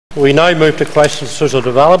We now move to questions to the Social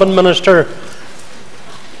Development Minister.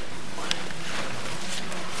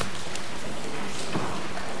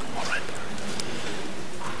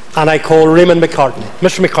 And I call Raymond McCartney.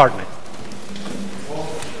 Mr. McCartney.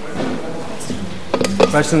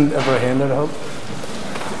 Question ever handed, I hope.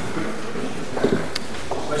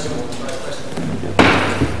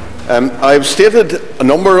 I've stated a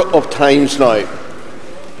number of times now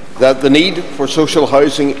that the need for social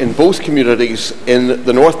housing in both communities in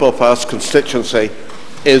the North Belfast constituency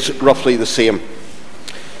is roughly the same.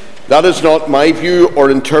 That is not my view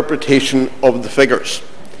or interpretation of the figures.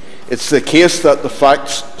 It's the case that the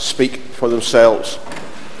facts speak for themselves.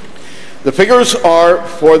 The figures are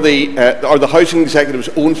the Housing Executive's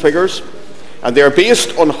own figures, and they are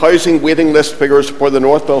based on housing waiting list figures for the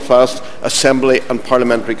North Belfast Assembly and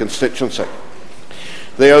Parliamentary constituency.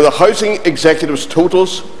 They are the Housing Executive's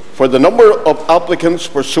totals for the number of applicants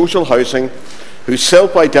for social housing who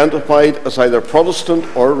self-identified as either Protestant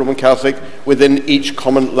or Roman Catholic within each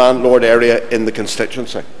common landlord area in the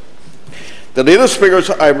constituency. The latest figures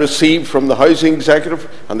I received from the Housing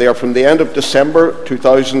Executive, and they are from the end of December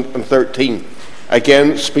 2013,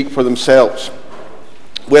 again speak for themselves,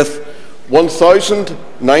 with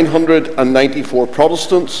 1,994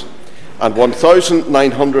 Protestants and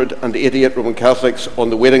 1,988 Roman Catholics on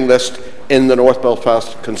the waiting list in the North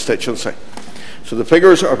Belfast constituency. So the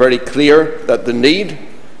figures are very clear that the need,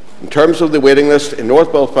 in terms of the waiting list in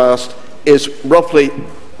North Belfast, is roughly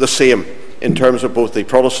the same in terms of both the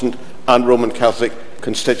Protestant and Roman Catholic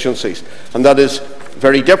constituencies. And that is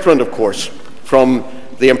very different, of course, from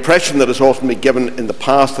the impression that has often been given in the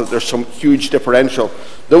past that there's some huge differential.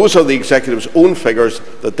 Those are the Executive's own figures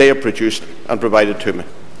that they have produced and provided to me.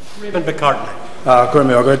 Raymond McCartney. Thank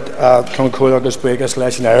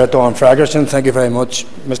you very much,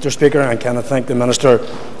 Mr. Speaker, and can I thank the Minister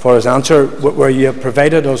for his answer, where you have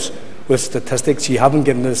provided us with statistics. You haven't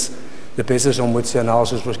given us the basis on which the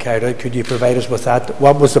analysis was carried out. Could you provide us with that?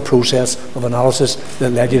 What was the process of analysis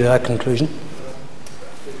that led you to that conclusion?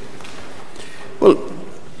 Well,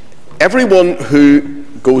 everyone who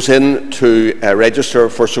goes in to register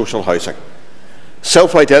for social housing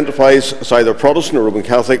self-identifies as either Protestant or Roman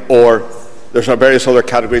Catholic, or there's various other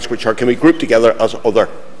categories which can be grouped together as other,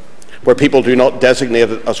 where people do not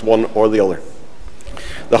designate it as one or the other.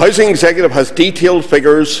 The Housing Executive has detailed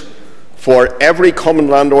figures for every common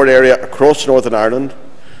landlord area across Northern Ireland.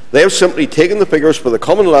 They have simply taken the figures for the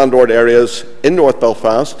common landlord areas in North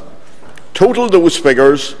Belfast, totaled those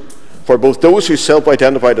figures for both those who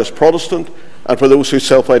self-identified as Protestant and for those who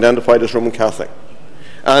self-identified as Roman Catholic.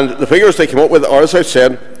 And the figures they came up with are, as I've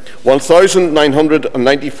said,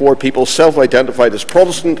 1,994 people self-identified as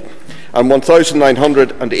Protestant and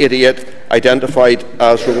 1,988 identified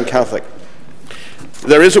as Roman Catholic.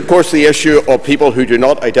 There is, of course, the issue of people who do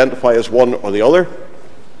not identify as one or the other.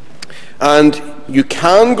 And you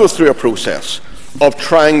can go through a process of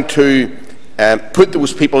trying to put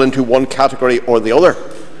those people into one category or the other,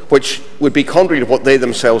 which would be contrary to what they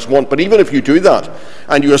themselves want. But even if you do that,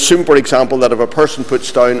 and you assume, for example, that if a person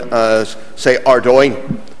puts down as, say,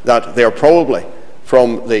 Ardoyne, that they are probably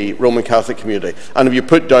from the Roman Catholic community, and if you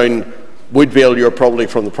put down Woodvale, you're probably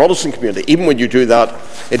from the Protestant community. Even when you do that,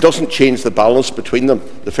 it doesn't change the balance between them.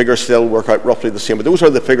 The figures still work out roughly the same. But those are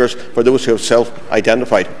the figures for those who have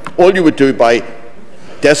self-identified. All you would do by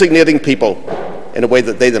designating people in a way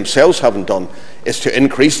that they themselves haven't done is to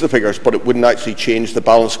increase the figures, but it wouldn't actually change the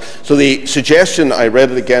balance. So the suggestion, I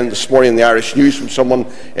read it again this morning in the Irish News from someone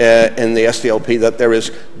in the SDLP, that there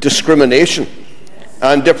is discrimination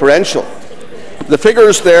and differential. The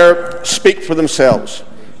figures there speak for themselves.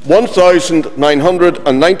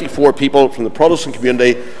 1,994 people from the Protestant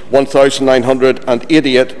community,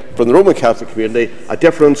 1,988 from the Roman Catholic community, a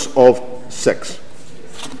difference of 6.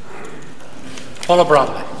 Paula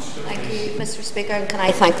Bradley. Thank you, Mr. Speaker, and can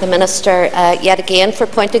I thank the Minister yet again for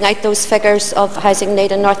pointing out those figures of housing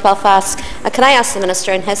need in North Belfast. And can I ask the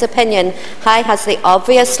Minister, in his opinion, how has the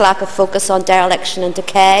obvious lack of focus on dereliction and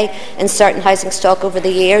decay in certain housing stock over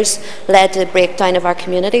the years led to the breakdown of our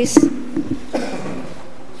communities?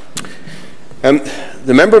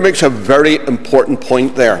 The member makes a very important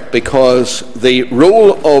point there, because the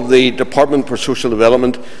role of the Department for Social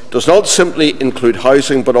Development does not simply include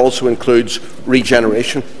housing but also includes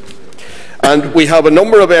regeneration. And we have a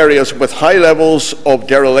number of areas with high levels of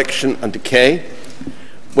dereliction and decay,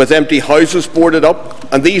 with empty houses boarded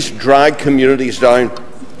up, and these drag communities down.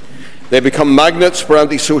 They become magnets for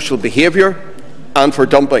antisocial behaviour and for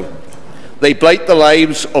dumping. They blight the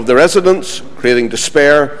lives of the residents, creating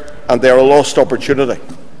despair, and they are a lost opportunity.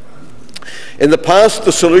 In the past,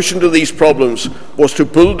 the solution to these problems was to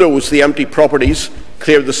bulldoze the empty properties,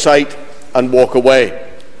 clear the site and walk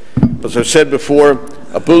away. As I've said before,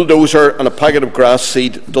 a bulldozer and a packet of grass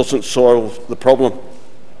seed doesn't solve the problem.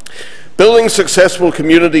 Building successful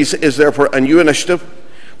communities is therefore a new initiative,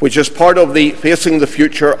 which is part of the Facing the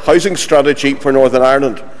Future housing strategy for Northern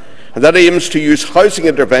Ireland, and that aims to use housing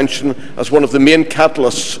intervention as one of the main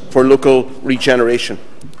catalysts for local regeneration.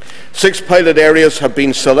 6 pilot areas have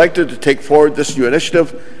been selected to take forward this new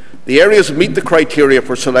initiative. The areas meet the criteria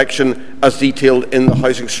for selection as detailed in the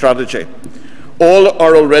housing strategy. All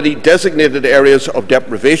are already designated areas of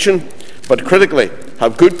deprivation, but critically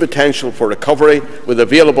have good potential for recovery with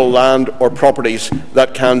available land or properties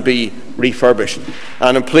that can be refurbished.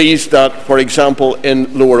 And I'm pleased that, for example,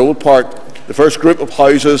 in Lower Old Park, the first group of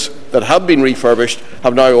houses that have been refurbished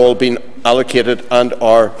have now all been allocated and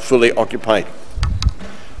are fully occupied.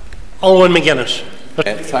 Alwyn McGuinness.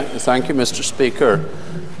 Thank you, Mr. Speaker.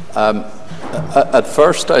 At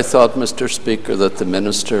first I thought, Mr. Speaker, that the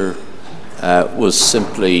Minister was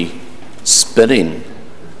simply spinning,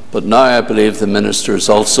 but now I believe the Minister is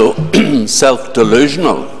also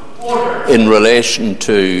self-delusional in relation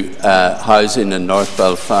to housing in North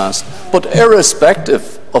Belfast. But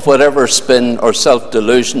irrespective of whatever spin or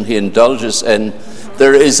self-delusion he indulges in,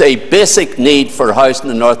 there is a basic need for housing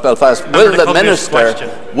in North Belfast. Will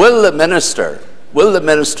the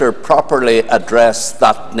Minister properly address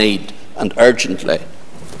that need, and urgently?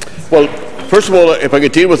 Well, first of all, if I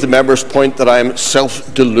could deal with the member's point that I am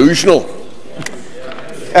self-delusional.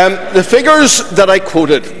 The figures that I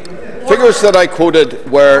quoted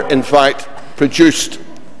were in fact produced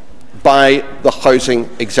by the Housing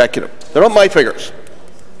Executive. They're not my figures.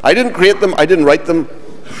 I didn't create them, I didn't write them.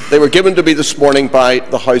 They were given to me this morning by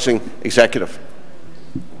the Housing Executive.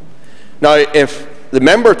 Now, if the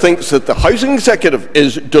member thinks that the Housing Executive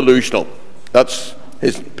is delusional, that's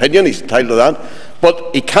his opinion, he's entitled to that,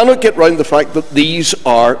 but he cannot get round the fact that these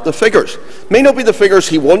are the figures. May not be the figures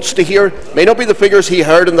he wants to hear, may not be the figures he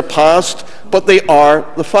heard in the past, but they are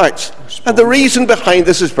the facts. And the reason behind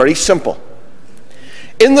this is very simple.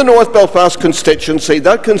 In the North Belfast constituency,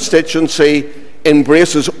 that constituency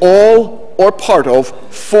embraces all or part of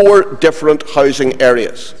 4 different housing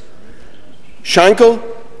areas: Shankill,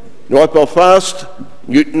 North Belfast,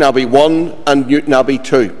 Newtownabbey 1 and Newtownabbey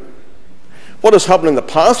 2. What has happened in the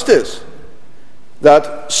past is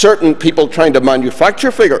that certain people trying to manufacture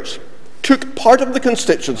figures took part of the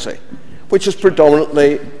constituency, which is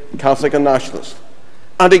predominantly Catholic and Nationalist,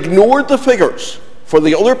 and ignored the figures for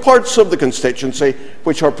the other parts of the constituency,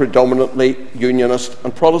 which are predominantly Unionist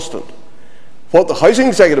and Protestant. What the Housing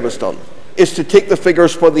Executive has done is to take the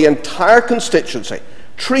figures for the entire constituency,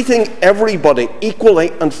 treating everybody equally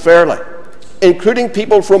and fairly, including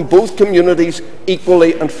people from both communities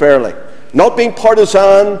equally and fairly, not being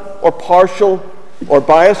partisan or partial or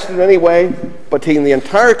biased in any way, but taking the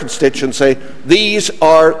entire constituency. These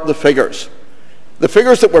are the figures. The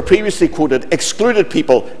figures that were previously quoted excluded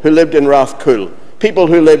people who lived in Rathcoole, people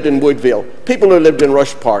who lived in Woodvale, people who lived in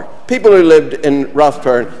Rush Park, people who lived in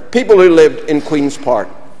Rathfern, people who lived in Queen's Park.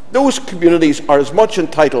 Those communities are as much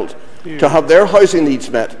entitled to have their housing needs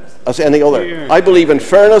met as any other. I believe in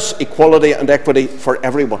fairness, equality and equity for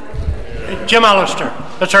everyone. Jim Allister.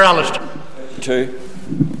 Mr. Allister.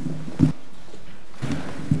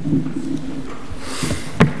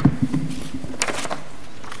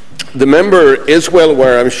 The member is well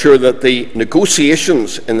aware, I'm sure, that the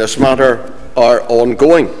negotiations in this matter are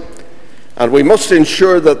ongoing, and we must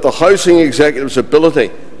ensure that the Housing Executive's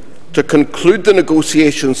ability to conclude the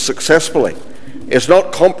negotiations successfully is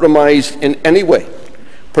not compromised in any way,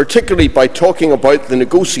 particularly by talking about the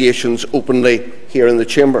negotiations openly here in the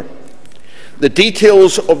Chamber. The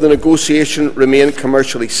details of the negotiation remain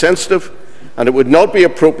commercially sensitive, and it would not be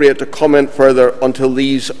appropriate to comment further until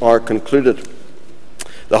these are concluded.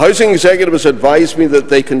 The Housing Executive has advised me that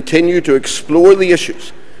they continue to explore the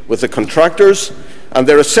issues with the contractors, and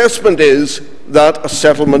their assessment is that a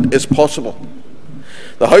settlement is possible.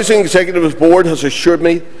 The Housing Executive Board has assured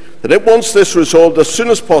me that it wants this resolved as soon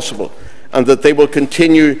as possible, and that they will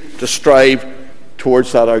continue to strive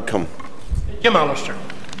towards that outcome. Jim Allister.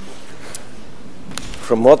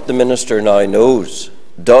 From what the Minister now knows,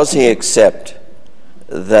 does he accept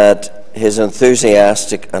that his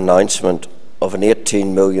enthusiastic announcement of an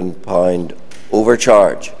 £18 million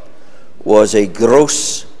overcharge was a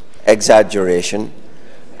gross exaggeration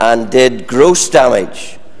and did gross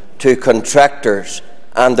damage to contractors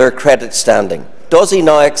and their credit standing? Does he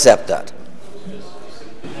now accept that?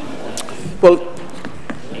 Well,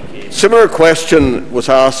 similar question was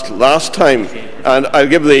asked last time, and I'll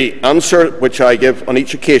give the answer which I give on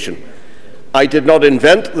each occasion. I did not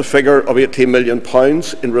invent the figure of £18 million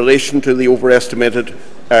in relation to the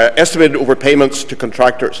estimated overpayments to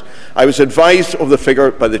contractors. I was advised of the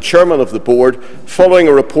figure by the Chairman of the Board following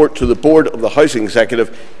a report to the Board of the Housing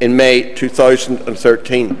Executive in May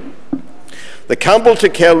 2013. The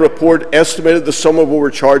Campbell-Tickell report estimated the sum of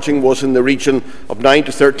overcharging was in the region of £9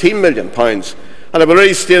 to £13 million. And I've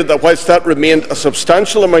already stated that whilst that remained a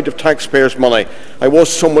substantial amount of taxpayers' money, I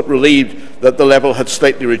was somewhat relieved that the level had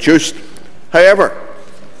slightly reduced. However,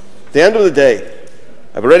 at the end of the day,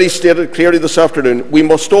 I've already stated clearly this afternoon, we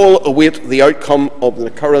must all await the outcome of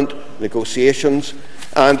the current negotiations,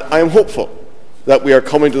 and I am hopeful that we are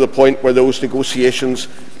coming to the point where those negotiations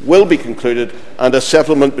will be concluded and a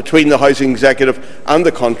settlement between the Housing Executive and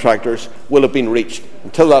the contractors will have been reached.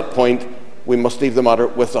 Until that point, we must leave the matter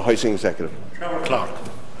with the Housing Executive. Clark.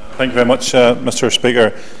 Thank you very much, Mr.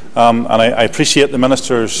 Speaker. And I appreciate the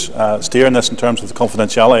Minister's steering this in terms of the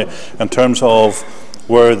confidentiality, in terms of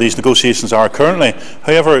where these negotiations are currently.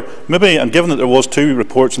 However, maybe, and given that there was two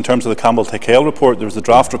reports in terms of the Campbell-Tickell report, there was the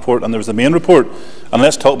draft report and there was the main report, and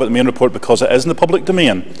let's talk about the main report because it is in the public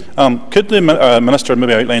domain. Could the Minister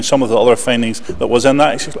maybe outline some of the other findings that was in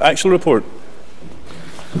that actual report?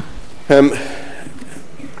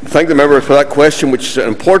 Thank the member for that question, which is an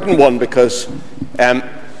important one, because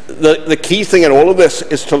the key thing in all of this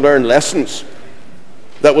is to learn lessons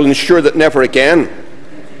that will ensure that never again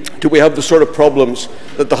do we have the sort of problems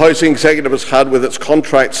that the Housing Executive has had with its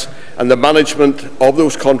contracts and the management of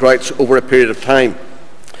those contracts over a period of time.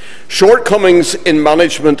 Shortcomings in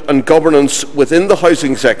management and governance within the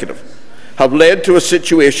Housing Executive have led to a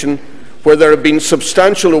situation where there have been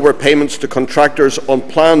substantial overpayments to contractors on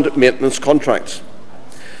planned maintenance contracts.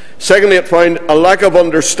 Secondly, it found a lack of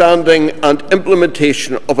understanding and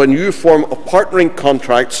implementation of a new form of partnering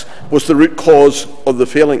contracts was the root cause of the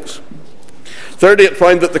failings. Thirdly, it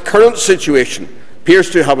found that the current situation appears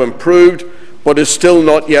to have improved but is still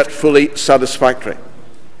not yet fully satisfactory.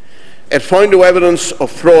 It found no evidence of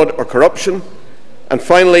fraud or corruption. And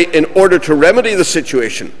finally, in order to remedy the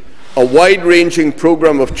situation, a wide-ranging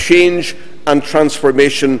programme of change and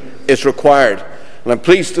transformation is required. And I'm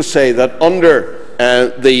pleased to say that under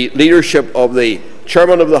the leadership of the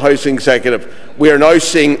Chairman of the Housing Executive, we are now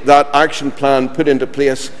seeing that action plan put into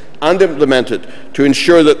place and implemented to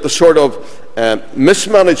ensure that the sort of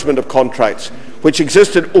mismanagement of contracts, which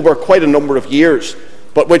existed over quite a number of years,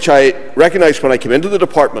 but which I recognised when I came into the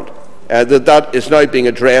department, that is now being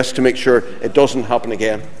addressed to make sure it doesn't happen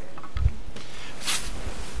again.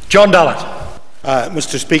 John Dallett.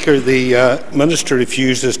 Mr. Speaker, the Minister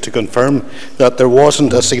refuses to confirm that there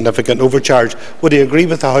wasn't a significant overcharge. Would he agree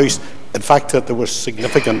with the House, in fact, that there were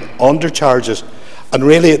significant undercharges? And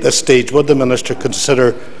really, at this stage, would the Minister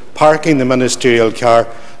consider parking the ministerial car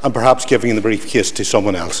and perhaps giving the briefcase to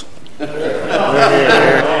someone else?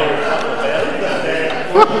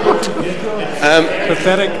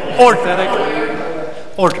 Pathetic.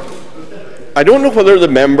 Order. I don't know whether the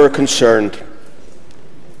member concerned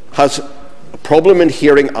has a problem in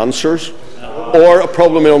hearing answers or a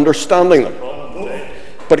problem in understanding them.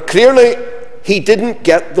 But clearly, he didn't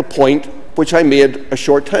get the point which I made a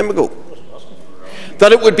short time ago,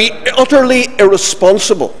 that it would be utterly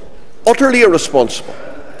irresponsible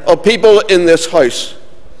of people in this House,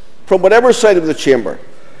 from whatever side of the chamber,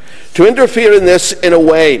 to interfere in this in a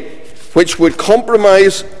way which would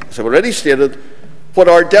compromise, as I've already stated, what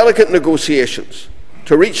are delicate negotiations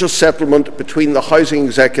to reach a settlement between the Housing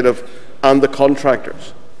Executive and the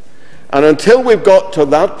contractors. And until we've got to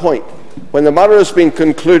that point, when the matter has been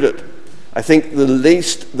concluded, I think the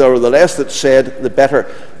less that's said, the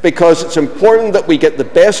better, because it's important that we get the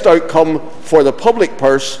best outcome for the public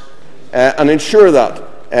purse and ensure that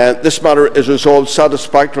this matter is resolved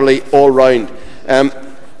satisfactorily all round.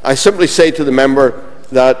 I simply say to the member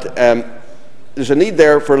that there's a need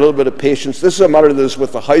there for a little bit of patience. This is a matter that is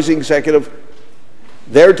with the Housing Executive.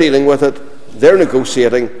 They're dealing with it. They're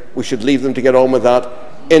negotiating. We should leave them to get on with that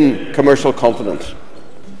in commercial confidence.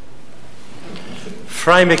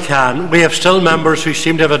 Fry McCann. We have still members who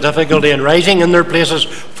seem to have a difficulty in rising in their places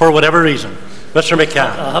for whatever reason. Mr.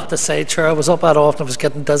 McCann. I have to say, Chair, I was up that often, I was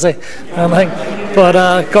getting dizzy. But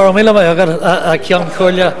Garamila Mayoga, Kian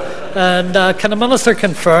Kolya, and can the Minister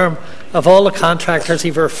confirm if all the contractors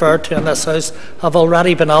he referred to in this House have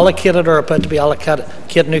already been allocated or are about to be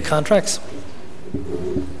allocated new contracts?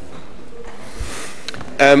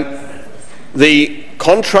 The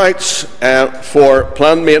contracts for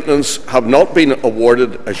planned maintenance have not been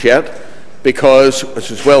awarded as yet because, as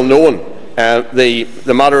is well known,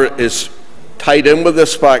 the matter is tied in with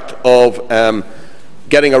this fact of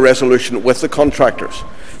getting a resolution with the contractors.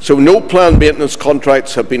 So no planned maintenance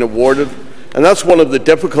contracts have been awarded. And that's one of the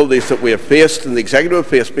difficulties that we have faced and the executive have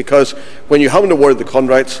faced, because when you haven't awarded the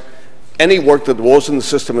contracts, any work that was in the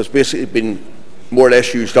system has basically been more or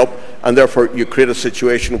less used up, and therefore you create a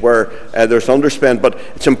situation where there's an underspend. But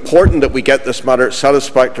it's important that we get this matter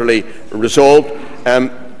satisfactorily resolved.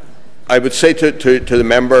 I would say to the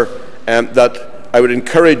member that I would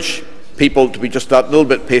encourage people to be just that little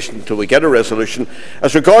bit patient until we get a resolution.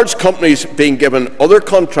 As regards companies being given other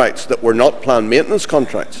contracts that were not planned maintenance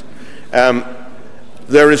contracts,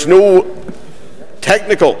 there is no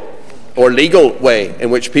technical or legal way in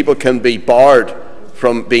which people can be barred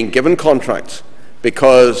from being given contracts,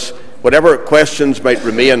 because whatever questions might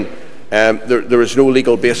remain, there is no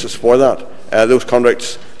legal basis for that. Those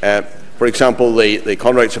contracts, for example, the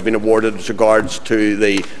contracts have been awarded as regards to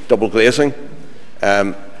the double glazing,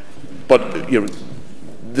 but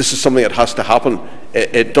this is something that has to happen.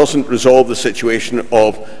 It doesn't resolve the situation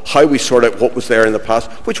of how we sort out what was there in the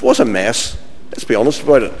past, which was a mess. Let's be honest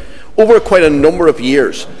about it. Over quite a number of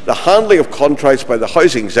years, the handling of contracts by the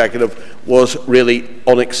Housing Executive was really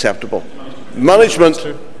unacceptable. Management,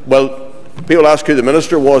 well, people ask who the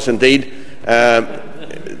Minister was indeed.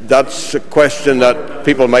 That's a question that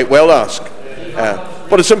people might well ask.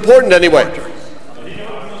 But it's important anyway.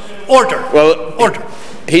 Order. Well, order.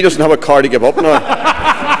 He doesn't have a car to give up now.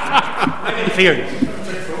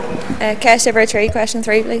 Cash over 3, question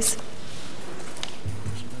 3, please.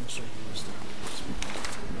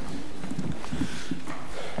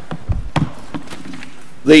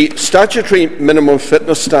 The statutory minimum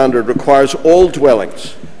fitness standard requires all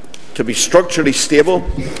dwellings to be structurally stable,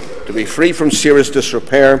 to be free from serious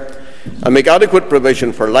disrepair, and make adequate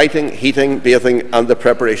provision for lighting, heating, bathing and the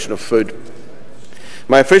preparation of food.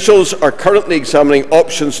 My officials are currently examining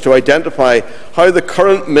options to identify how the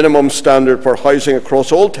current minimum standard for housing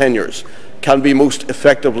across all tenures can be most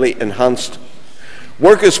effectively enhanced.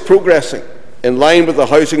 Work is progressing in line with the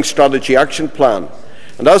Housing Strategy Action Plan,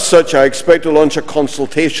 and as such I expect to launch a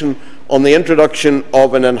consultation on the introduction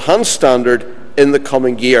of an enhanced standard in the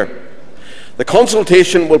coming year. The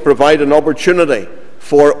consultation will provide an opportunity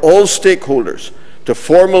for all stakeholders to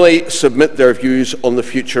formally submit their views on the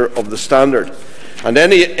future of the standard, and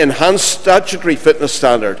any enhanced statutory fitness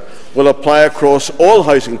standard will apply across all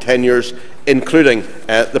housing tenures, including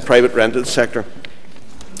the private rented sector.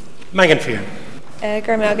 Megan Fear.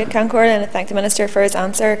 Garmagad Concord, and I thank the Minister for his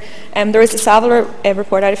answer. There was a Savile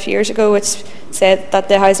report out a few years ago which said that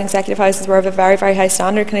the housing executive houses were of a very, very high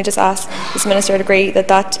standard. Can I just ask, does the Minister agree that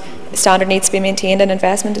that standard needs to be maintained and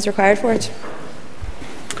investment is required for it?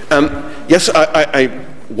 Yes, I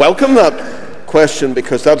welcome that question,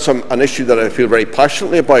 because that's an issue that I feel very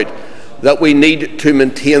passionately about, that we need to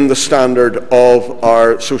maintain the standard of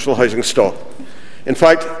our social housing stock. In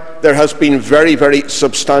fact, there has been very, very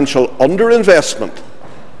substantial underinvestment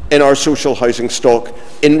in our social housing stock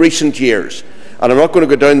in recent years. And I'm not going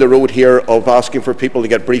to go down the road here of asking for people to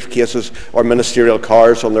get briefcases or ministerial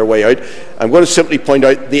cars on their way out. I'm going to simply point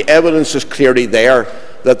out the evidence is clearly there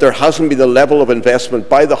that there hasn't been the level of investment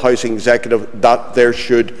by the Housing Executive that there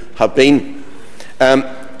should have been. And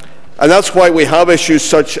that's why we have issues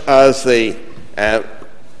such as the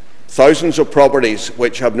thousands of properties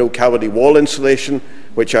which have no cavity wall insulation,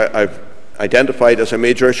 which I've identified as a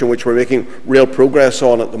major issue which we're making real progress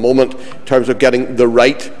on at the moment in terms of getting the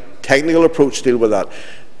right technical approach to deal with that.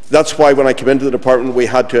 That's why when I came into the department we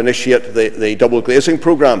had to initiate the double glazing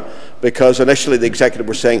programme, because initially the executive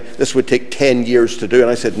were saying this would take 10 years to do, and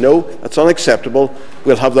I said no, that's unacceptable.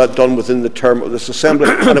 We'll have that done within the term of this assembly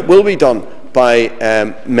and it will be done by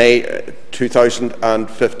May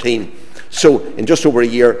 2015. So in just over a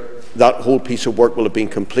year that whole piece of work will have been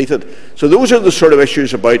completed. So those are the sort of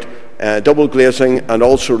issues about double glazing, and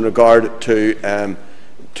also in regard to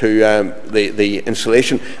the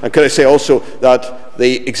insulation. And can I say also that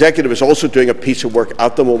the executive is also doing a piece of work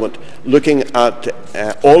at the moment looking at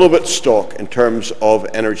all of its stock in terms of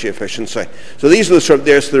energy efficiency. So these are the sort of,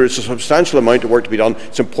 there is a substantial amount of work to be done.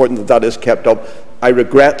 It's important that that is kept up. I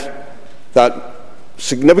regret that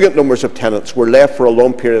significant numbers of tenants were left for a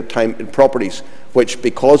long period of time in properties which,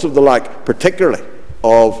 because of the lack particularly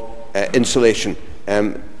of insulation,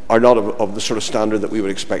 are not of the sort of standard that we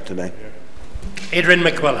would expect today. Adrian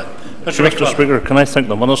McQuillan. Mr. Speaker, can I thank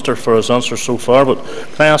the Minister for his answer so far, but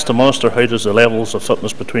can I ask the Minister, how does the levels of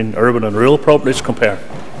fitness between urban and rural properties compare?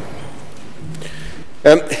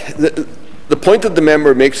 The point that the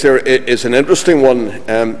member makes there is an interesting one,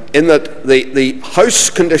 in that the House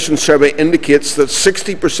Condition Survey indicates that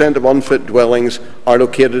 60% of unfit dwellings are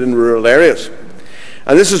located in rural areas.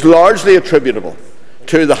 And this is largely attributable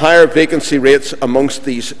to the higher vacancy rates amongst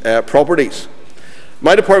these properties.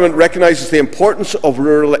 My department recognises the importance of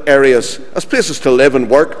rural areas as places to live and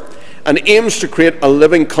work, and aims to create a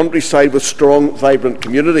living countryside with strong, vibrant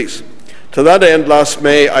communities. To that end, last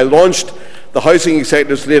May I launched the Housing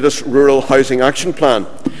Executive's latest Rural Housing Action Plan,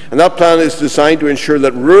 and that plan is designed to ensure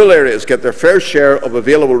that rural areas get their fair share of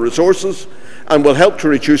available resources and will help to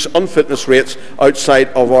reduce unfitness rates outside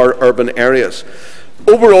of our urban areas.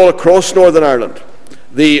 Overall, across Northern Ireland,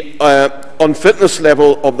 the unfitness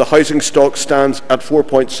level of the housing stock stands at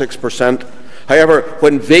 4.6%. However,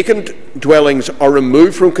 when vacant dwellings are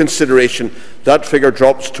removed from consideration, that figure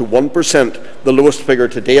drops to 1%, the lowest figure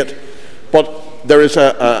to date. But there is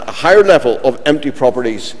a higher level of empty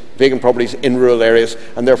properties, vacant properties in rural areas,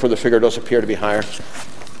 and therefore the figure does appear to be higher.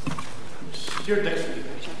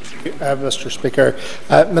 Mr. Speaker.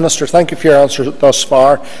 Minister, thank you for your answer thus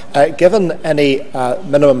far. Given any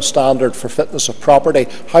minimum standard for fitness of property,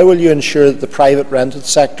 how will you ensure that the private rented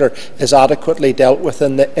sector is adequately dealt with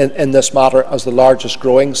in this matter as the largest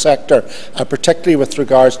growing sector, particularly with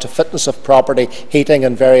regards to fitness of property, heating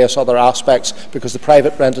and various other aspects, because the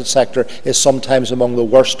private rented sector is sometimes among the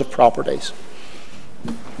worst of properties?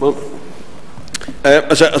 Well,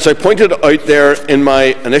 as I pointed out there in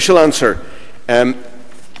my initial answer,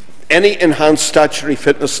 any enhanced statutory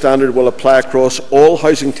fitness standard will apply across all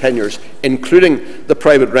housing tenures, including the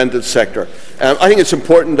private rented sector. I think it's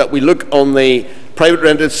important that we look on the private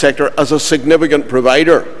rented sector as a significant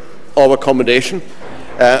provider of accommodation,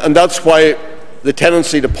 and that's why the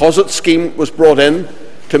tenancy deposit scheme was brought in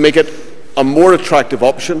to make it a more attractive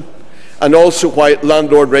option, and also why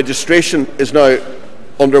landlord registration is now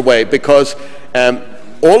underway, because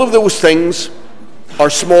all of those things are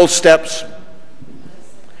small steps.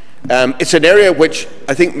 It's an area which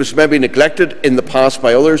I think was maybe neglected in the past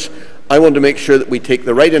by others. I want to make sure that we take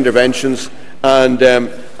the right interventions, and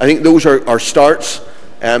I think those are starts.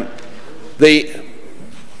 The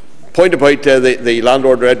point about the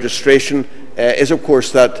landlord registration is, of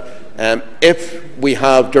course, that if we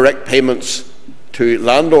have direct payments to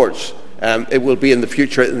landlords, it will be in the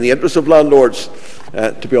future in the interest of landlords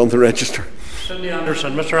to be on the register. Sidney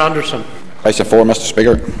Anderson. Mr. Anderson. Question 4, Mr.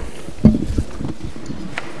 Speaker.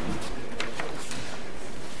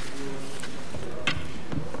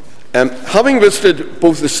 Having visited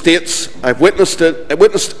both the states, I've witnessed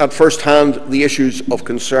at first hand the issues of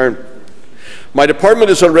concern. My department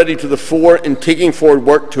is already to the fore in taking forward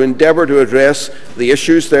work to endeavour to address the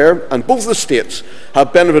issues there, and both the states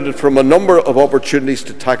have benefited from a number of opportunities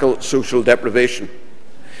to tackle social deprivation.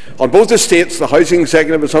 On both the states, the Housing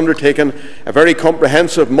Executive has undertaken a very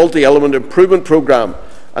comprehensive multi-element improvement programme,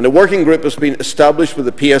 and a working group has been established with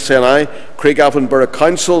the PSNI, Craigavon Borough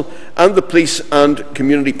Council and the Police and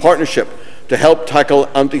Community Partnership to help tackle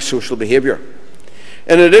antisocial behaviour.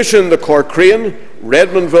 In addition, the Corcrain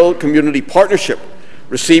Redmondville Community Partnership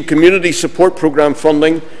received community support programme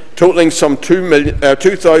funding totalling some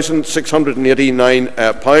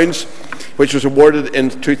 £2,689, which was awarded in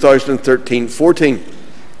 2013-14. I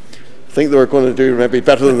think they were going to do maybe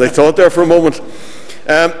better than they thought there for a moment.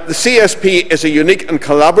 The CSP is a unique and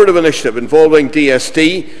collaborative initiative involving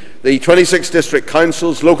DSD, the 26 district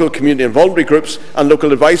councils, local community and voluntary groups and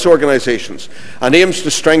local advice organisations, and aims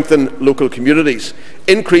to strengthen local communities,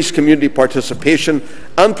 increase community participation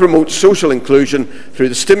and promote social inclusion through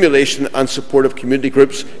the stimulation and support of community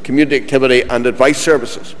groups, community activity and advice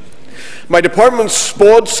services. My department's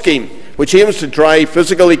SPOD scheme, which aims to drive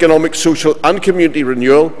physical, economic, social and community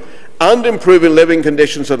renewal and improving living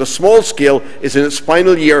conditions at a small scale, is in its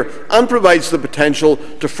final year and provides the potential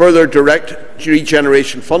to further direct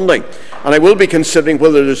regeneration funding. And I will be considering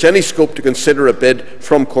whether there is any scope to consider a bid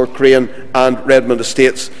from Corcrain and Redmond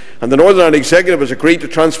Estates. And the Northern Ireland Executive has agreed to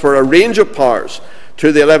transfer a range of powers to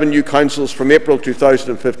the 11 new councils from April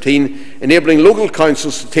 2015, enabling local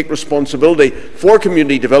councils to take responsibility for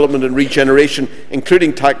community development and regeneration,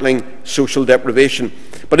 including tackling social deprivation.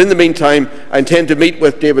 But in the meantime, I intend to meet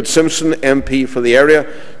with David Simpson, MP for the area,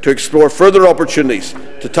 to explore further opportunities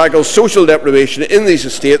to tackle social deprivation in these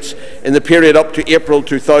estates in the period up to April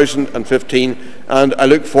 2015, and I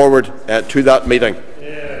look forward to that meeting.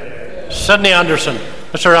 Sidney Anderson.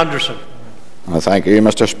 Mr. Anderson. Thank you,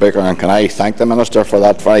 Mr. Speaker, and can I thank the Minister for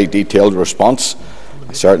that very detailed response.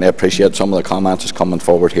 I certainly appreciate some of the comments that's coming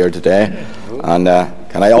forward here today, and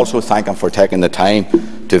can I also thank him for taking the time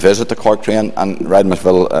to visit the Corcrain and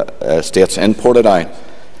Redmondville estates in Portadown.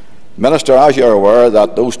 Minister, as you are aware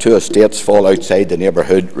that those two estates fall outside the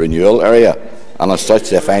neighbourhood renewal area, and as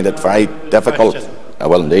such they find it very difficult,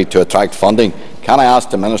 well indeed, to attract funding. Can I ask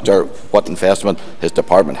the Minister what investment his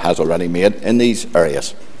department has already made in these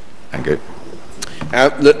areas? Thank you.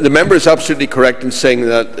 The member is absolutely correct in saying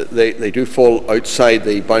that they do fall outside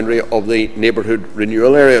the boundary of the neighbourhood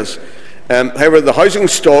renewal areas. However, the housing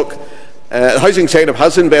stock, the housing executive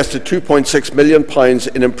has invested £2.6 million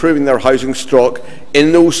in improving their housing stock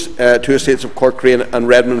in those two estates of Corcrane and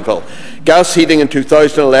Redmondville. Gas heating in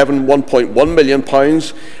 2011, £1.1 million,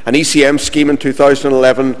 an ECM scheme in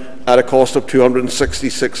 2011 at a cost of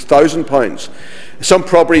 £266,000. Some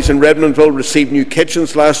properties in Redmondville received new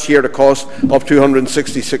kitchens last year at a cost of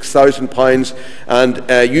 £266,000 and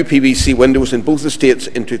UPVC windows in both estates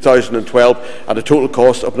in 2012 at a total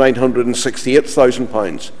cost of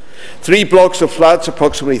 £968,000. 3 blocks of flats,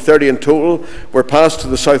 approximately 30 in total, were passed to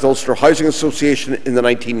the South Ulster Housing Association in the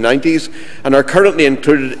 1990s and are currently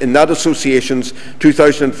included in that association's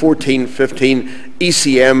 2014-15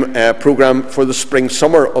 ECM programme for the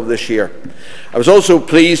spring-summer of this year. I was also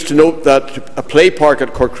pleased to note that a play park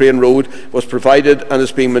at Corcrane Road was provided and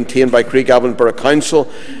is being maintained by Craigavon Borough Council,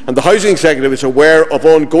 and the Housing Executive is aware of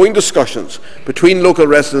ongoing discussions between local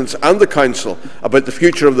residents and the Council about the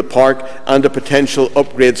future of the park and a potential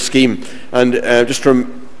upgrade scheme. And just to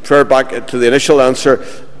refer back to the initial answer,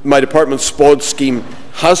 my department's SPOD scheme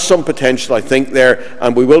has some potential, I think, there,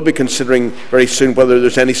 and we will be considering very soon whether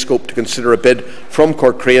there's any scope to consider a bid from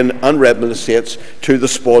Corcrane and Redmond Estates to the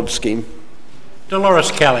SPOD scheme.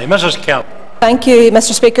 Dolores Kelly. Mrs. Kelly. Thank you,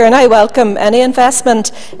 Mr. Speaker, and I welcome any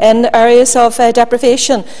investment in areas of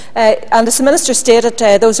deprivation. And as the Minister stated,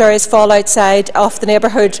 those areas fall outside of the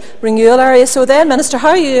neighbourhood renewal area. So then, Minister, how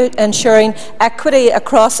are you ensuring equity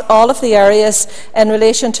across all of the areas in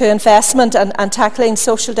relation to investment and tackling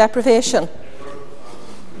social deprivation?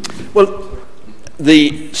 Well,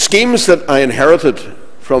 the schemes that I inherited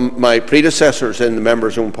from my predecessors in the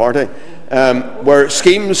member's own party were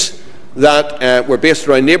schemes that were based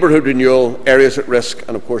around neighbourhood renewal, areas at risk,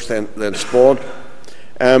 and of course then SPOD.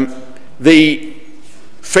 The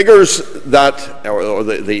figures that, or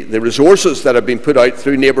the resources that have been put out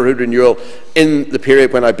through neighbourhood renewal in the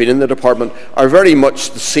period when I've been in the department are very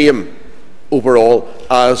much the same overall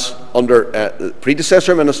as under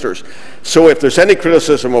predecessor ministers. So if there's any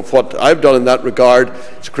criticism of what I've done in that regard,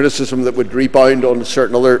 it's a criticism that would rebound on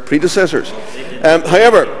certain other predecessors.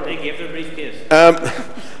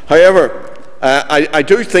 However, I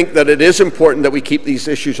do think that it is important that we keep these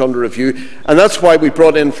issues under review, and that's why we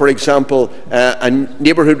brought in, for example, a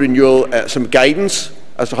neighbourhood renewal, some guidance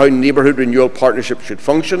as to how neighbourhood renewal partnerships should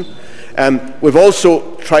function. We've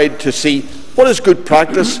also tried to see what is good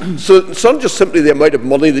practice, so it's not just simply the amount of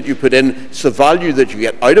money that you put in, it's the value that you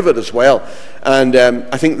get out of it as well. And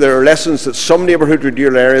I think there are lessons that some neighbourhood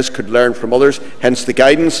renewal areas could learn from others, hence the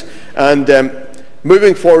guidance. And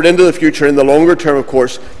moving forward into the future, in the longer term, of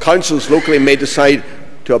course, councils locally may decide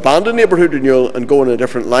to abandon neighbourhood renewal and go on a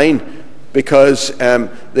different line, because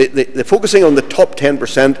the focusing on the top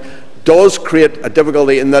 10% does create a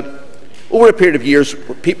difficulty in that over a period of years,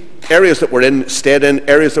 areas that were in stayed in,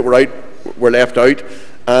 areas that were out were left out,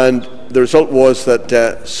 and the result was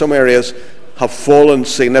that some areas have fallen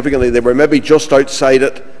significantly. They were maybe just outside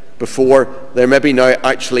it before, they're maybe now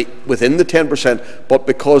actually within the 10%, but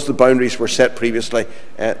because the boundaries were set previously,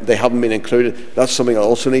 they haven't been included. That's something that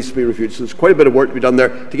also needs to be reviewed. So there's quite a bit of work to be done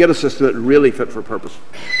there to get a system that really fit for purpose.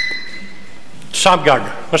 Sam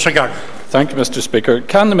Gardner. Mr. Gardner. Thank you, Mr. Speaker.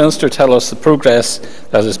 Can the Minister tell us the progress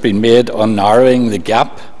that has been made on narrowing the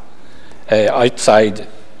gap outside?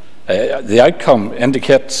 The outcome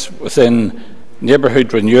indicates within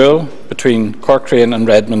neighbourhood renewal between Corcrane and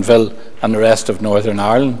Redmondville and the rest of Northern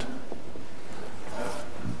Ireland.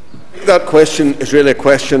 That question is really a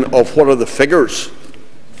question of what are the figures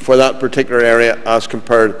for that particular area as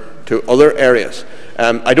compared to other areas.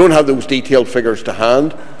 I don't have those detailed figures to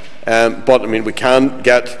hand, but I mean we can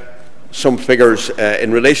get some figures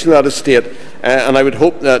in relation to that estate, and I would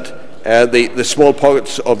hope that the small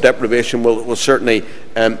pockets of deprivation will certainly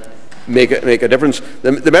make a difference.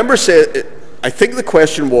 The member said, I think the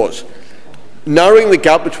question was narrowing the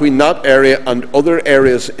gap between that area and other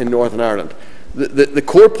areas in Northern Ireland. The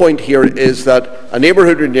core point here is that a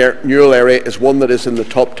neighbourhood renewal area is one that is in the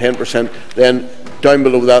top 10%, then down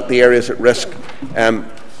below that the areas at risk.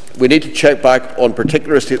 We need to check back on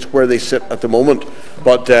particular estates where they sit at the moment,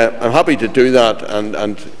 but I'm happy to do that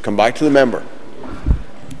and come back to the member.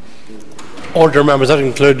 Order, members, that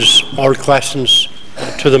includes all questions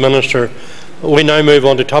to the Minister. We now move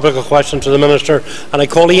on to topical questions to the Minister, and I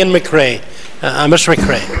call Ian McRae. Mr.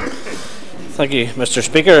 McRae. Thank you, Mr.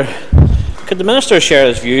 Speaker. Could the Minister share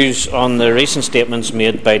his views on the recent statements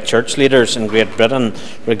made by church leaders in Great Britain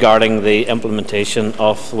regarding the implementation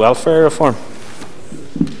of welfare reform?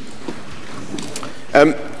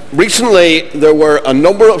 Recently, there were a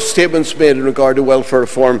number of statements made in regard to welfare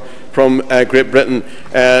reform from Great Britain.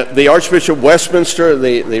 The Archbishop of Westminster,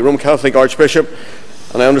 the Roman Catholic Archbishop,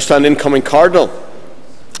 and I understand incoming Cardinal,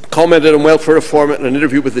 commented on welfare reform in an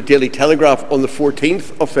interview with the Daily Telegraph on the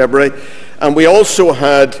 14th of February. And we also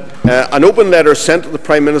had an open letter sent to the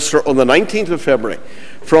Prime Minister on the 19th of February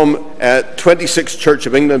from 26 Church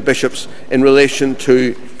of England bishops in relation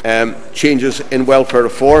to changes in welfare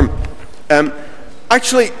reform.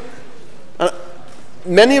 Actually,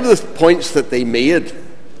 many of the points that they made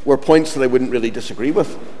were points that I wouldn't really disagree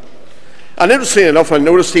with. And interestingly enough, I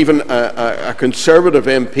noticed even a Conservative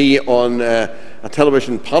MP on a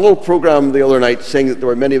television panel programme the other night saying that there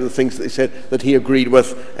were many of the things that they said that he agreed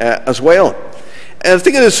with as well. And I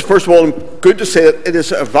think it is, first of all, good to say that it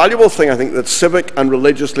is a valuable thing, I think, that civic and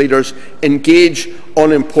religious leaders engage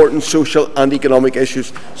on important social and economic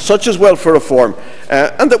issues, such as welfare reform,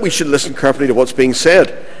 and that we should listen carefully to what's being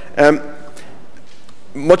said.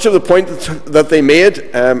 Much of the point that they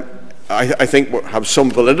made, I think, have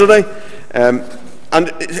some validity.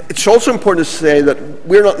 And it's also important to say that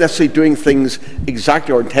we're not necessarily doing things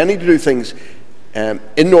exactly, or intending to do things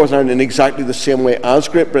in Northern Ireland in exactly the same way as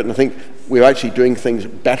Great Britain. I think we're actually doing things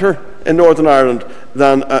better in Northern Ireland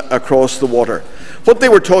than across the water. What they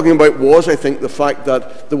were talking about was, I think, the fact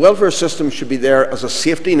that the welfare system should be there as a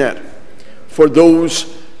safety net for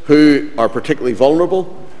those who are particularly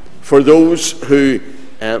vulnerable, for those who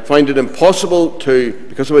find it impossible to,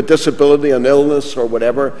 because of a disability, an illness or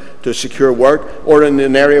whatever, to secure work, or in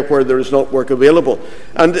an area where there is not work available.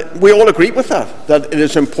 And we all agree with that it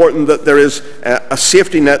is important that there is a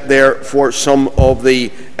safety net there for some of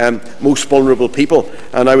the most vulnerable people.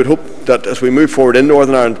 And I would hope that as we move forward in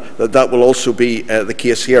Northern Ireland, that will also be the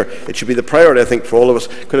case here. It should be the priority, I think, for all of us.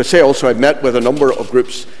 Could I say also, I've met with a number of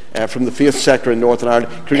groups from the faith sector in Northern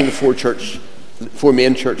Ireland, including the four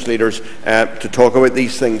main church leaders, to talk about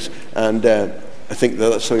these things, and I think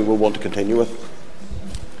that's something we'll want to continue with.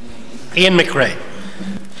 Ian McRae.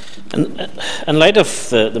 In light of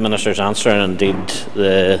the Minister's answer, and indeed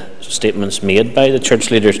the statements made by the church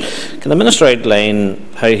leaders, can the Minister outline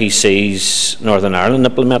how he sees Northern Ireland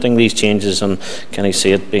implementing these changes, and can he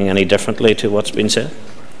see it being any differently to what's been said?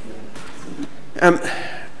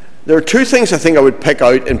 There are two things I think I would pick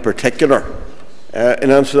out in particular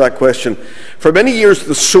in answer to that question. For many years,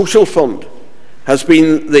 the Social Fund has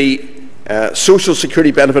been the social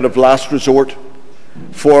security benefit of last resort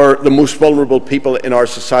for the most vulnerable people in our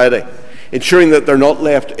society, ensuring that they're not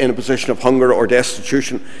left in a position of hunger or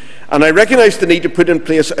destitution. And I recognise the need to put in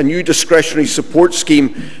place a new discretionary support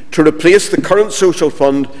scheme to replace the current Social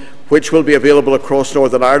Fund, which will be available across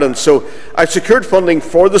Northern Ireland. So I've secured funding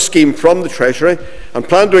for the scheme from the Treasury and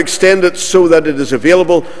plan to extend it so that it is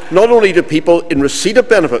available not only to people in receipt of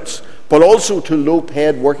benefits, but also to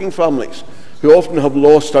low-paid working families who often have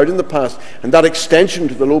lost out in the past. And that extension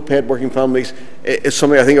to the low-paid working families is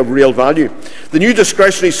something I think of real value. The new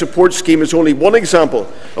discretionary support scheme is only one example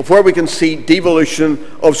of where we can see devolution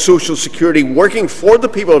of social security working for the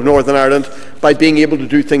people of Northern Ireland by being able to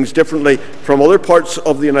do things differently from other parts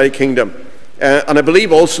of the United Kingdom. And I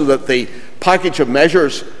believe also that the package of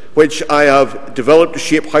measures which I have developed to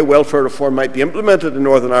shape how welfare reform might be implemented in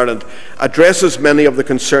Northern Ireland addresses many of the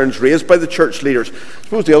concerns raised by the church leaders. I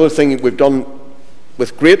suppose the other thing we've done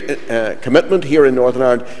with great commitment here in Northern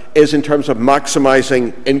Ireland is in terms of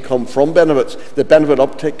maximising income from benefits. The Benefit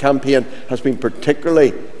Uptake campaign has been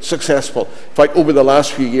particularly successful. In fact, over the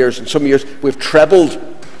last few years, in some years, we've trebled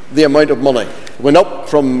the amount of money. It went up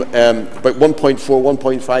from about 1.4,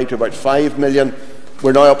 1.5 to about 5 million.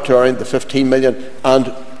 We're now up to around the 15 million,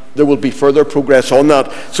 and there will be further progress on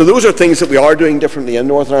that. So those are things that we are doing differently in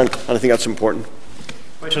Northern Ireland, and I think that's important.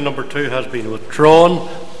 Question number 2 has been withdrawn.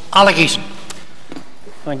 Alec Eason.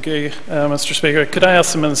 Thank you, Mr. Speaker. Could I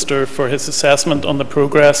ask the Minister for his assessment on the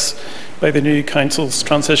progress by the new Council's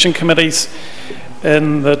transition committees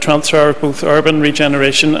in the transfer of both urban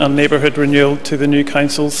regeneration and neighbourhood renewal to the new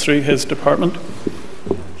councils through his department?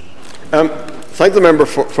 Thank the member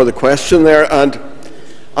for the question there, and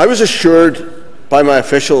I was assured by my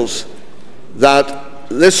officials that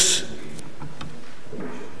this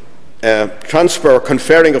transfer or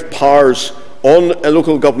conferring of powers on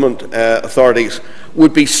local government authorities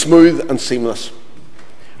would be smooth and seamless.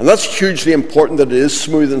 And that's hugely important, that it is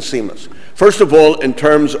smooth and seamless. First of all, in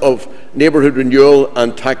terms of neighbourhood renewal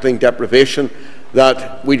and tackling deprivation,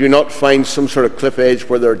 that we do not find some sort of cliff edge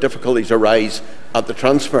where there are difficulties arise at the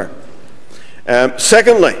transfer.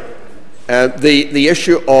 Secondly, the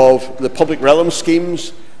issue of the public realm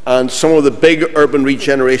schemes and some of the big urban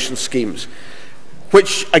regeneration schemes,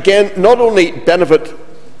 which again not only benefit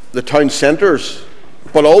the town centres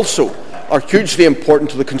but also are hugely important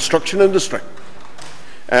to the construction industry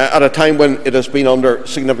at a time when it has been under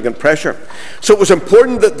significant pressure. So it was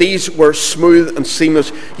important that these were smooth and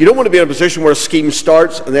seamless. You don't want to be in a position where a scheme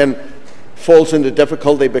starts and then falls into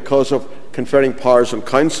difficulty because of conferring powers on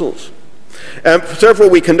councils. Therefore,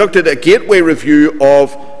 we conducted a gateway review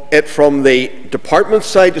of it from the department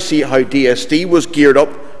side to see how DSD was geared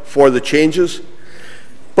up for the changes.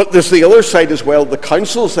 But there's the other side as well, the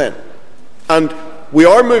councils then. And we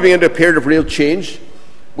are moving into a period of real change.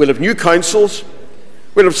 We'll have new councils.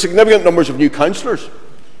 We'll have significant numbers of new councillors.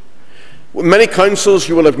 In many councils,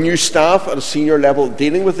 you will have new staff at a senior level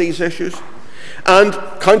dealing with these issues. And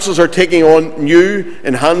councils are taking on new,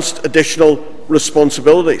 enhanced, additional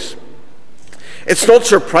responsibilities. It's not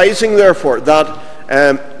surprising, therefore,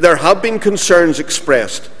 that there have been concerns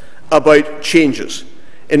expressed about changes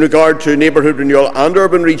in regard to neighbourhood renewal and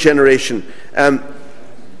urban regeneration, and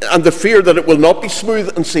the fear that it will not be smooth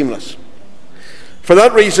and seamless. For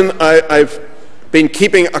that reason, I've been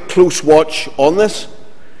keeping a close watch on this,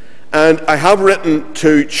 and I have written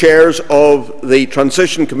to chairs of the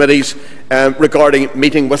transition committees regarding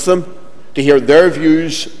meeting with them to hear their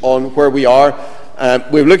views on where we are.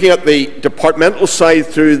 We're looking at the departmental side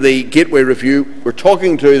through the gateway review. We're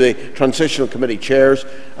talking to the transitional committee chairs,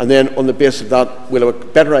 and then on the basis of that we'll have a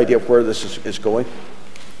better idea of where this is going.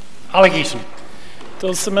 Alec Eason.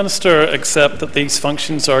 Does the Minister accept that these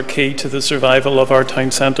functions are key to the survival of our town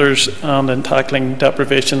centres and in tackling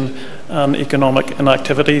deprivation and economic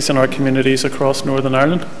inactivities in our communities across Northern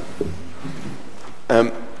Ireland?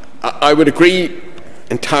 I would agree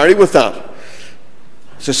entirely with that.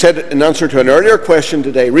 As I said in answer to an earlier question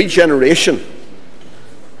today, regeneration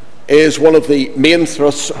is one of the main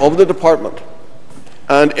thrusts of the department.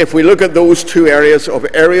 And if we look at those two areas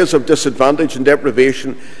of disadvantage and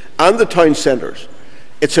deprivation and the town centres,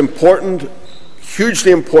 it's important,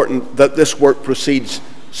 hugely important, that this work proceeds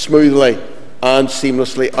smoothly and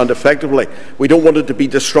seamlessly and effectively. We don't want it to be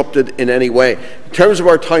disrupted in any way. In terms of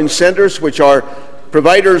our town centres, which are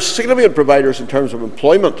providers, significant providers in terms of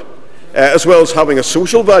employment, as well as having a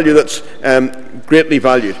social value that's greatly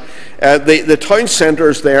valued. The town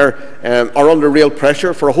centres there are under real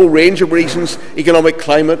pressure for a whole range of reasons: economic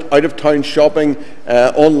climate, out-of-town shopping,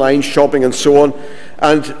 online shopping and so on.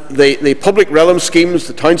 And the public realm schemes,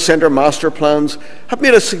 the town centre master plans, have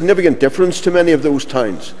made a significant difference to many of those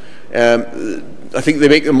towns. I think they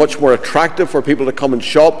make them much more attractive for people to come and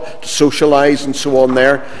shop, to socialise and so on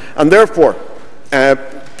there. And therefore,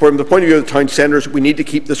 from the point of view of the town centres, we need to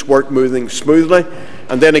keep this work moving smoothly.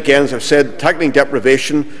 And then again, as I've said, tackling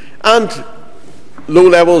deprivation and low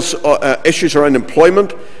levels, issues around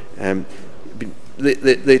employment,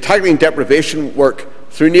 the tackling deprivation work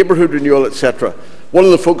through neighbourhood renewal, etc. One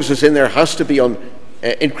of the focuses in there has to be on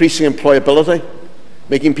increasing employability,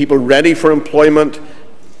 making people ready for employment,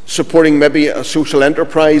 supporting maybe a social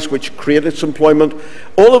enterprise which creates employment.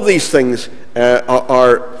 All of these things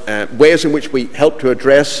are ways in which we help to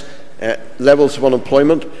address levels of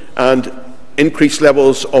unemployment and increased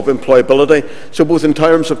levels of employability. So both in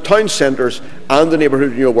terms of town centres and the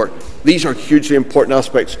neighbourhood renewal work, these are hugely important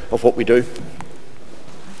aspects of what we do.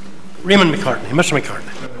 Raymond McCartney. Mr.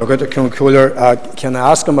 McCartney. Can I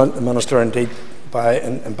ask the Minister, indeed, by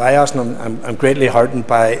asking him, I'm greatly heartened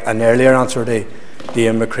by an earlier answer to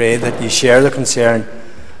Ian McCrae, that you share the concern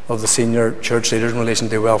of the senior church leaders in relation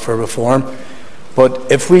to welfare reform.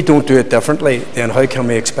 But if we don't do it differently, then how can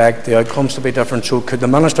we expect the outcomes to be different? So could the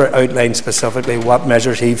Minister outline specifically what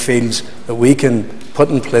measures he feels that we can put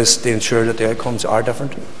in place to ensure that the outcomes are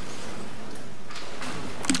different?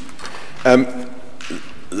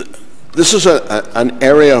 This is an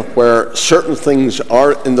area where certain things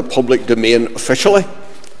are in the public domain officially,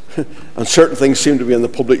 and certain things seem to be in the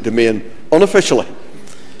public domain unofficially.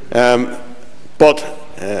 And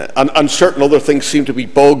certain other things seem to be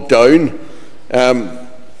bogged down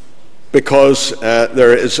because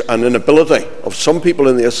there is an inability of some people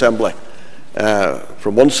in the Assembly,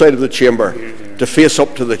 from one side of the chamber, to face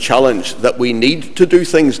up to the challenge that we need to do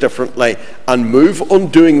things differently and move on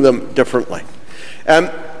doing them differently.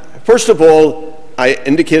 First of all, I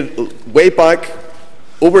indicated way back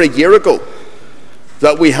over a year ago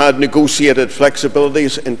that we had negotiated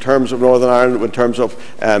flexibilities in terms of Northern Ireland, in terms of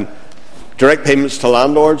direct payments to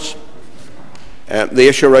landlords, the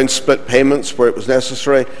issue around split payments where it was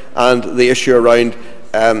necessary, and the issue around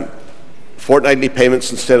fortnightly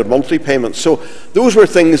payments instead of monthly payments. So those were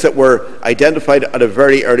things that were identified at a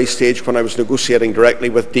very early stage when I was negotiating directly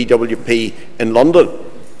with DWP in London.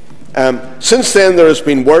 Since then, there has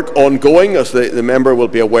been work ongoing, as the member will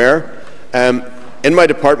be aware, in my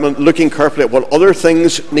department, looking carefully at what other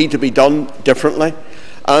things need to be done differently.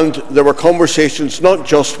 And there were conversations not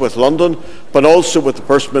just with London, but also with the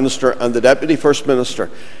First Minister and the Deputy First Minister.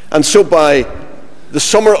 And so by the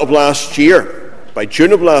summer of last year, by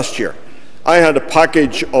June of last year, I had a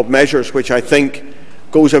package of measures which I think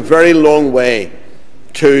goes a very long way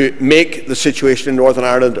to make the situation in Northern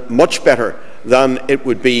Ireland much better than it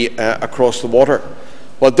would be across the water.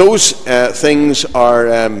 But those things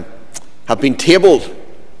have been tabled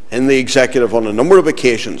in the Executive on a number of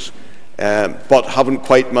occasions, but haven't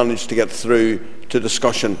quite managed to get through to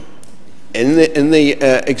discussion in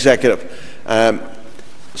the Executive.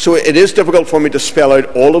 So it is difficult for me to spell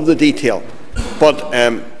out all of the detail, but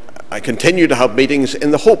I continue to have meetings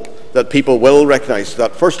in the hope that people will recognise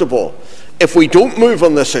that, first of all, if we don't move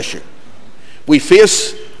on this issue, we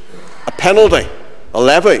face a penalty, a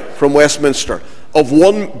levy from Westminster of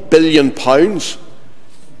 £1 billion.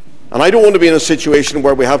 And I don't want to be in a situation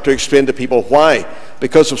where we have to explain to people why,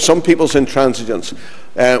 because of some people's intransigence.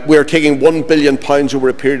 We are taking £1 billion over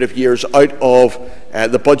a period of years out of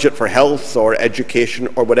the budget for health or education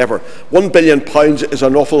or whatever. £1 billion is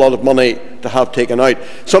an awful lot of money to have taken out.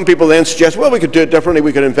 Some people then suggest, well, we could do it differently.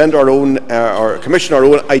 We could invent our own or commission our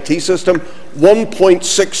own IT system.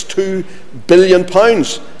 £1.62 billion.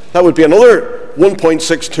 That would be another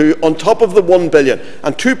 1.62 on top of the 1 billion,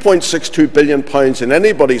 and 2.62 billion pounds in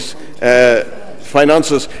anybody's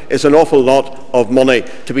finances is an awful lot of money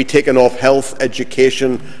to be taken off health,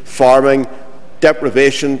 education, farming,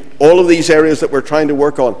 deprivation, all of these areas that we're trying to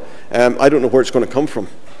work on. I don't know where it's going to come from.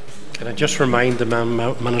 Can I just remind the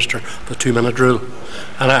Minister the 2-minute rule?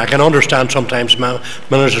 And I can understand sometimes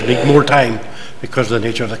ministers need more time because of the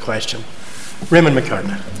nature of the question. Raymond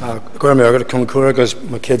McCartney. Because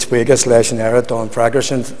my kids' wages leis an air Don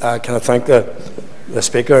Fragerson. Can I thank the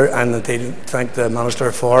Speaker and indeed thank the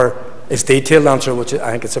Minister for his detailed answer, which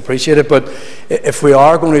I think is appreciated. But if we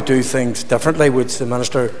are going to do things differently, which the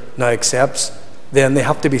Minister now accepts, then they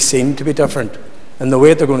have to be seen to be different. And the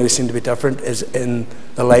way they're going to be seen to be different is in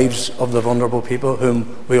the lives of the vulnerable people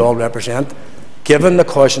whom we all represent. Given the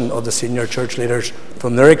caution of the senior church leaders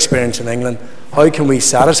from their experience in England, how can we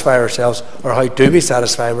satisfy ourselves, or how do we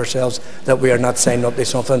satisfy ourselves, that we are not signing up to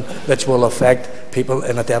something which will affect people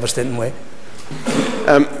in a devastating way?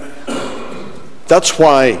 That's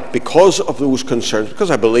why, because of those concerns, because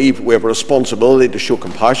I believe we have a responsibility to show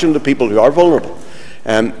compassion to people who are vulnerable,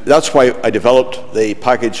 that's why I developed the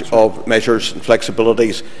package of measures and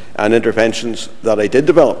flexibilities and interventions that I did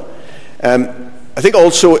develop. I think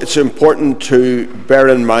also it's important to bear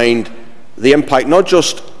in mind the impact not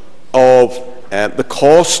just of the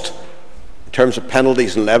cost in terms of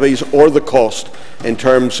penalties and levies, or the cost in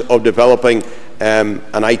terms of developing an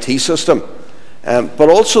IT system, but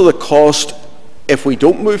also the cost if we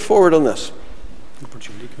don't move forward on this.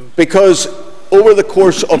 Because over the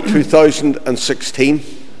course of 2016,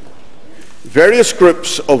 various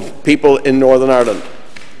groups of people in Northern Ireland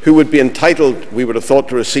who would be entitled, we would have thought,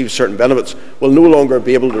 to receive certain benefits, will no longer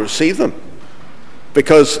be able to receive them,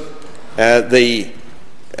 because the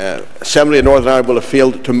Assembly of Northern Ireland will have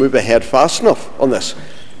failed to move ahead fast enough on this.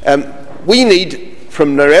 We need,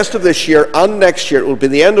 from the rest of this year and next year, it will be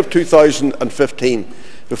the end of 2015,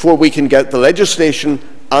 before we can get the legislation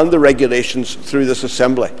and the regulations through this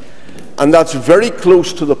Assembly. And that's very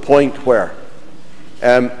close to the point where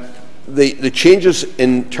the changes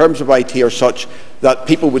in terms of IT are such that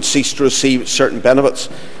people would cease to receive certain benefits.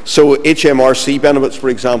 So HMRC benefits, for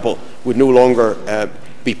example, would no longer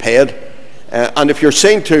be paid. And if you're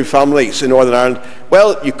saying to families in Northern Ireland,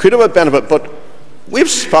 well, you could have a benefit, but we've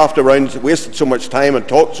faffed around, wasted so much time and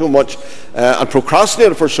talked so much and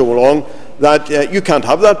procrastinated for so long that you can't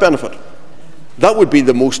have that benefit. That would be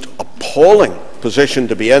the most appalling position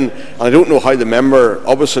to be in, and I don't know how the member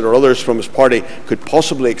opposite or others from his party could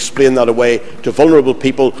possibly explain that away to vulnerable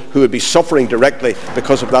people who would be suffering directly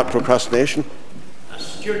because of that procrastination.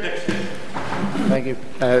 Thank you,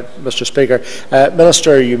 Mr. Speaker.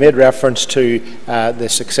 Minister, you made reference to the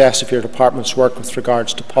success of your department's work with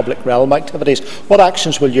regards to public realm activities. What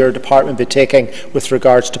actions will your department be taking with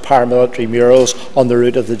regards to paramilitary murals on the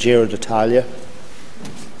route of the Giro d'Italia?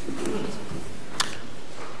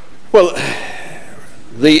 Well,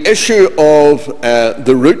 the issue of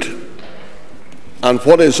the route and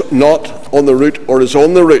what is not on the route or is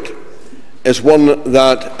on the route is one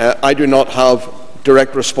that I do not have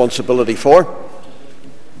direct responsibility for.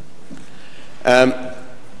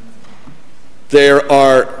 There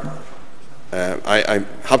are, I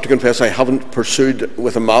have to confess, I haven't pursued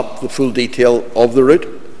with a map the full detail of the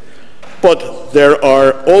route, but there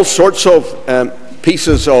are all sorts of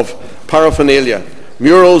pieces of paraphernalia,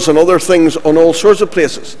 murals and other things on all sorts of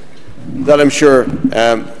places that I'm sure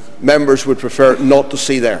members would prefer not to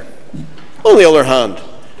see there. On the other hand,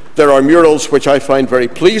 there are murals which I find very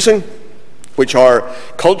pleasing, which are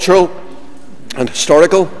cultural and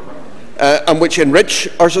historical, and which enrich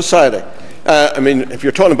our society. I mean, if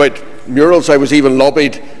you're talking about murals, I was even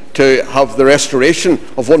lobbied to have the restoration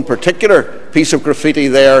of one particular piece of graffiti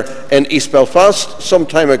there in East Belfast some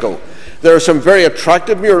time ago. There are some very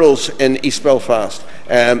attractive murals in East Belfast,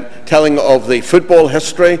 telling of the football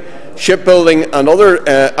history, shipbuilding and other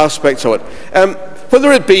aspects of it.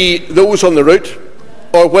 Whether it be those on the route,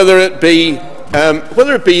 or whether it be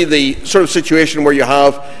the sort of situation where you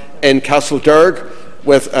have in Castlederg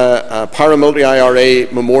with a paramilitary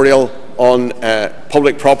IRA memorial on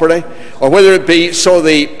public property, or whether it be some of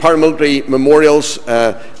the paramilitary memorials,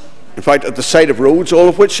 in fact, at the side of roads, all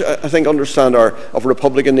of which I think understand are of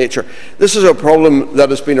Republican nature. This is a problem that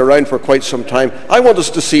has been around for quite some time. I want us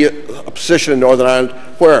to see a position in Northern Ireland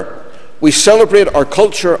where we celebrate our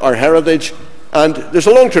culture, our heritage, and there's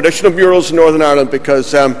a long tradition of murals in Northern Ireland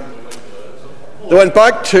because they went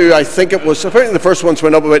back to, I think it was, apparently the first ones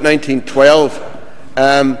went up about 1912.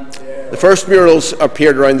 The first murals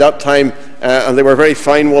appeared around that time, and they were very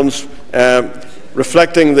fine ones,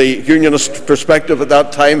 reflecting the Unionist perspective at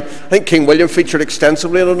that time. I think King William featured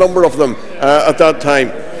extensively in a number of them at that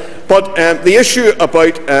time. But the issue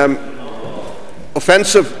about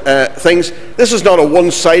offensive things, this is not a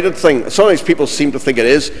one-sided thing. Sometimes people seem to think it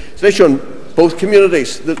is. It's an issue in both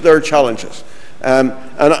communities, that there are challenges. And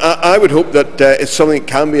I would hope that it's something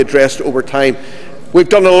that can be addressed over time. We've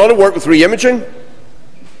done a lot of work with re-imaging,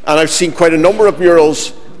 and I've seen quite a number of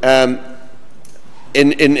murals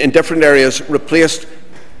in different areas replaced,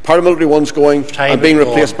 paramilitary ones going and being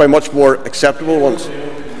replaced by much more acceptable ones.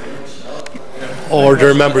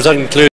 Order, members. That includes